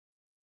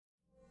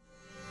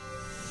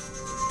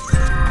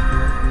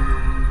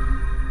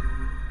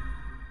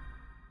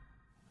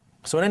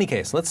So in any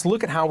case, let's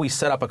look at how we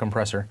set up a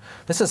compressor.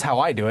 This is how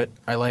I do it.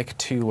 I like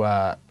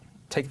to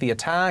take the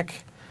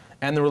attack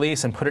and the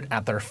release and put it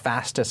at their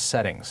fastest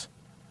settings.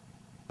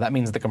 That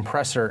means the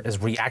compressor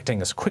is reacting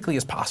as quickly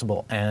as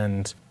possible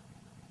and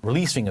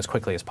releasing as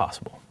quickly as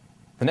possible.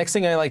 The next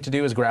thing I like to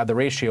do is grab the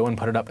ratio and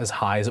put it up as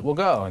high as it will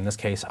go. In this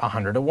case,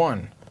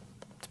 100:1.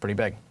 It's pretty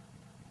big.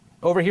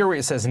 Over here where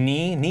it says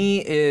knee,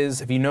 knee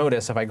is, if you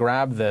notice, if I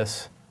grab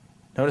this,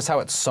 notice how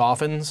it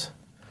softens,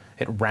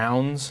 it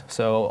rounds.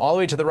 So all the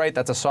way to the right,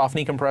 that's a soft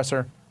knee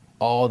compressor.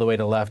 All the way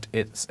to the left,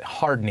 it's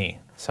hard knee.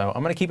 So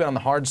I'm gonna keep it on the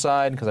hard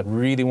side because I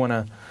really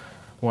wanna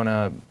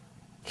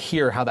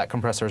hear how that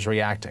compressor is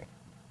reacting.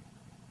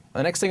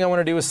 The next thing I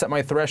wanna do is set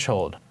my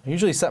threshold. I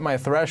usually set my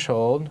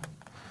threshold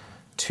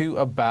to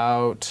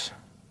about,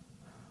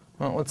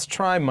 well, let's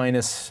try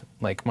minus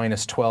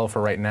 12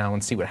 for right now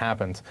and see what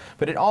happens.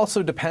 But it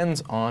also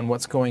depends on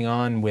what's going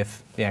on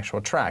with the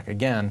actual track.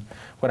 Again,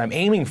 what I'm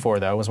aiming for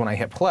though is when I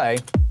hit play,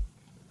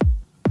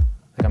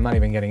 like I'm not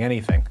even getting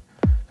anything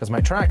because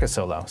my track is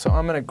so low. So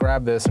I'm gonna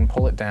grab this and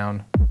pull it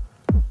down.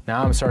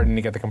 Now I'm starting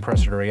to get the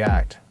compressor to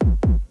react.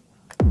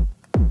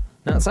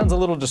 Now it sounds a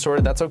little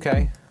distorted, that's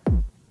okay.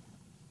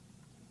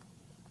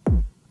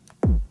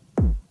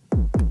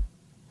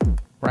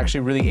 We're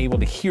actually really able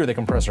to hear the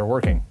compressor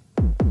working.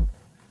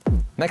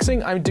 Next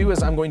thing I do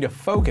is I'm going to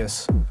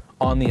focus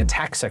on the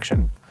attack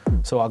section.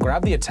 So I'll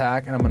grab the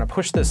attack and I'm going to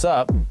push this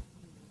up.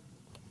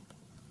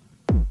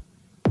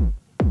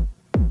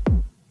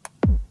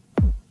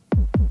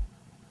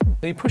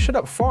 So you push it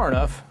up far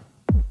enough,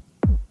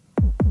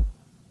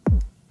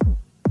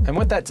 and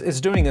what that is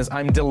doing is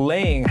I'm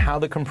delaying how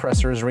the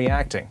compressor is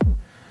reacting.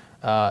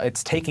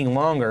 It's taking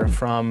longer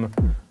from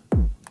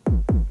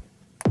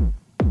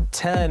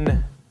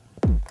 10,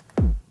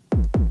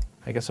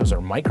 I guess those are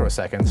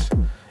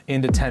microseconds,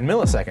 into 10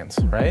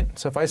 milliseconds, right?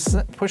 So if I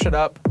push it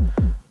up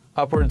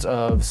upwards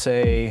of,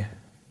 say,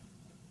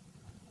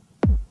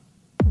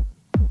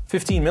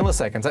 15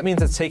 milliseconds, that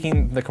means it's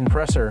taking the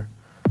compressor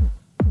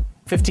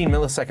 15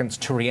 milliseconds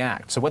to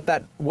react. So what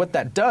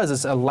that does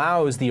is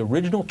allows the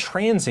original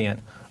transient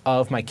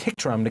of my kick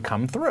drum to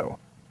come through.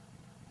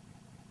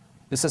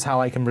 This is how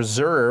I can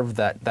reserve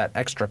that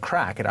extra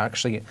crack. It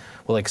actually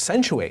will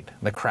accentuate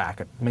the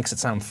crack. It makes it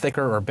sound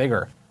thicker or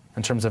bigger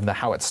in terms of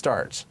how it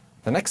starts.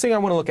 The next thing I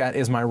want to look at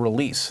is my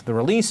release. The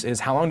release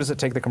is how long does it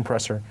take the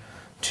compressor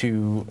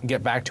to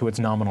get back to its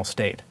nominal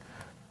state.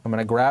 I'm going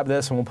to grab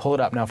this and we'll pull it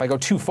up. Now if I go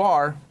too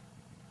far,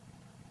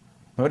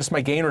 notice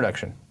my gain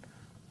reduction.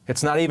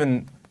 It's not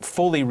even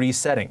fully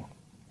resetting.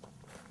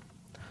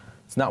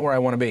 It's not where I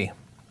want to be.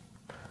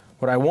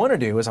 What I want to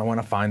do is I want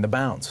to find the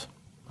bounce.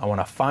 I want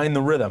to find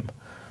the rhythm.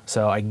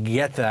 So I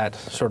get that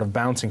sort of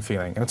bouncing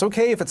feeling. And it's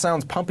okay if it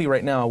sounds pumpy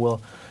right now.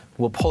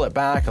 We'll pull it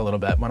back a little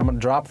bit. But I'm going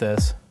to drop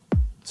this.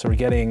 So we're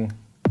getting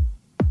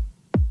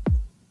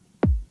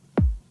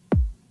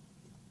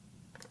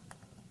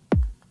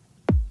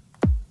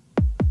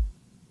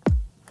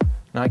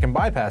now I can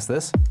bypass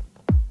this.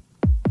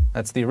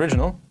 That's the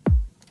original.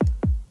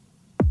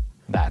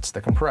 That's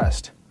the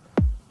compressed.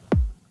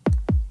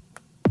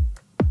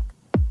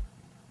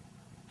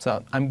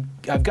 So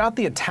I've got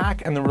the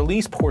attack and the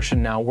release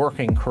portion now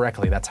working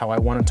correctly. That's how I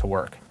want it to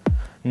work.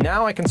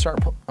 Now I can start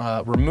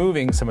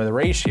removing some of the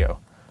ratio.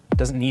 It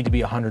doesn't need to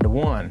be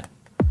 100:1.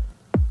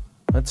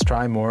 Let's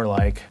try more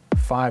like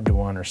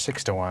 5:1 or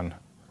 6:1.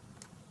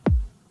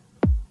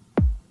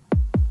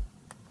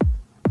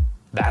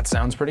 That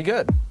sounds pretty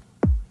good.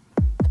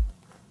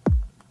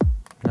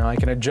 Now I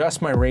can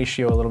adjust my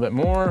ratio a little bit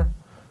more.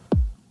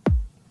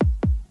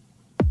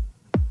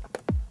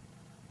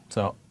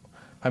 So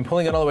I'm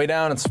pulling it all the way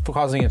down, it's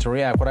causing it to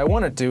react. What I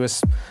want to do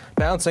is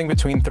bouncing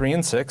between 3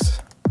 and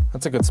 6.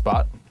 That's a good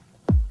spot.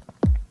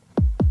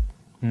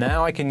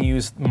 Now I can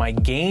use my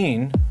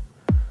gain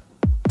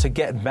to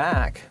get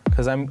back,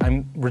 because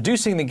I'm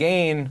reducing the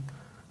gain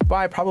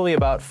by probably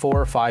about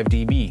 4 or 5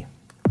 dB.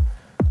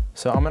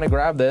 So I'm going to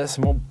grab this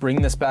and we'll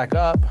bring this back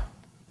up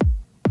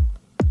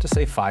to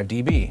say 5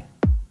 dB.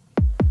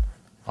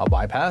 I'll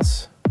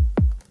bypass.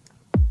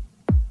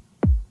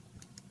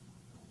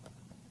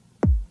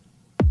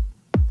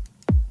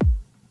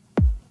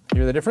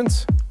 Hear the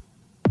difference?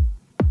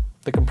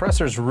 The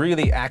compressor is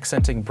really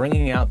accenting,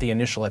 bringing out the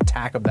initial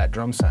attack of that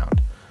drum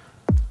sound.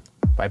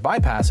 If I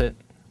bypass it,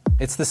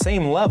 it's the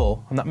same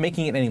level. I'm not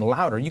making it any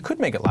louder. You could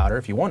make it louder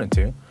if you wanted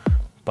to,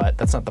 but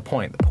that's not the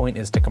point. The point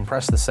is to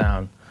compress the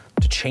sound,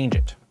 to change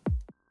it.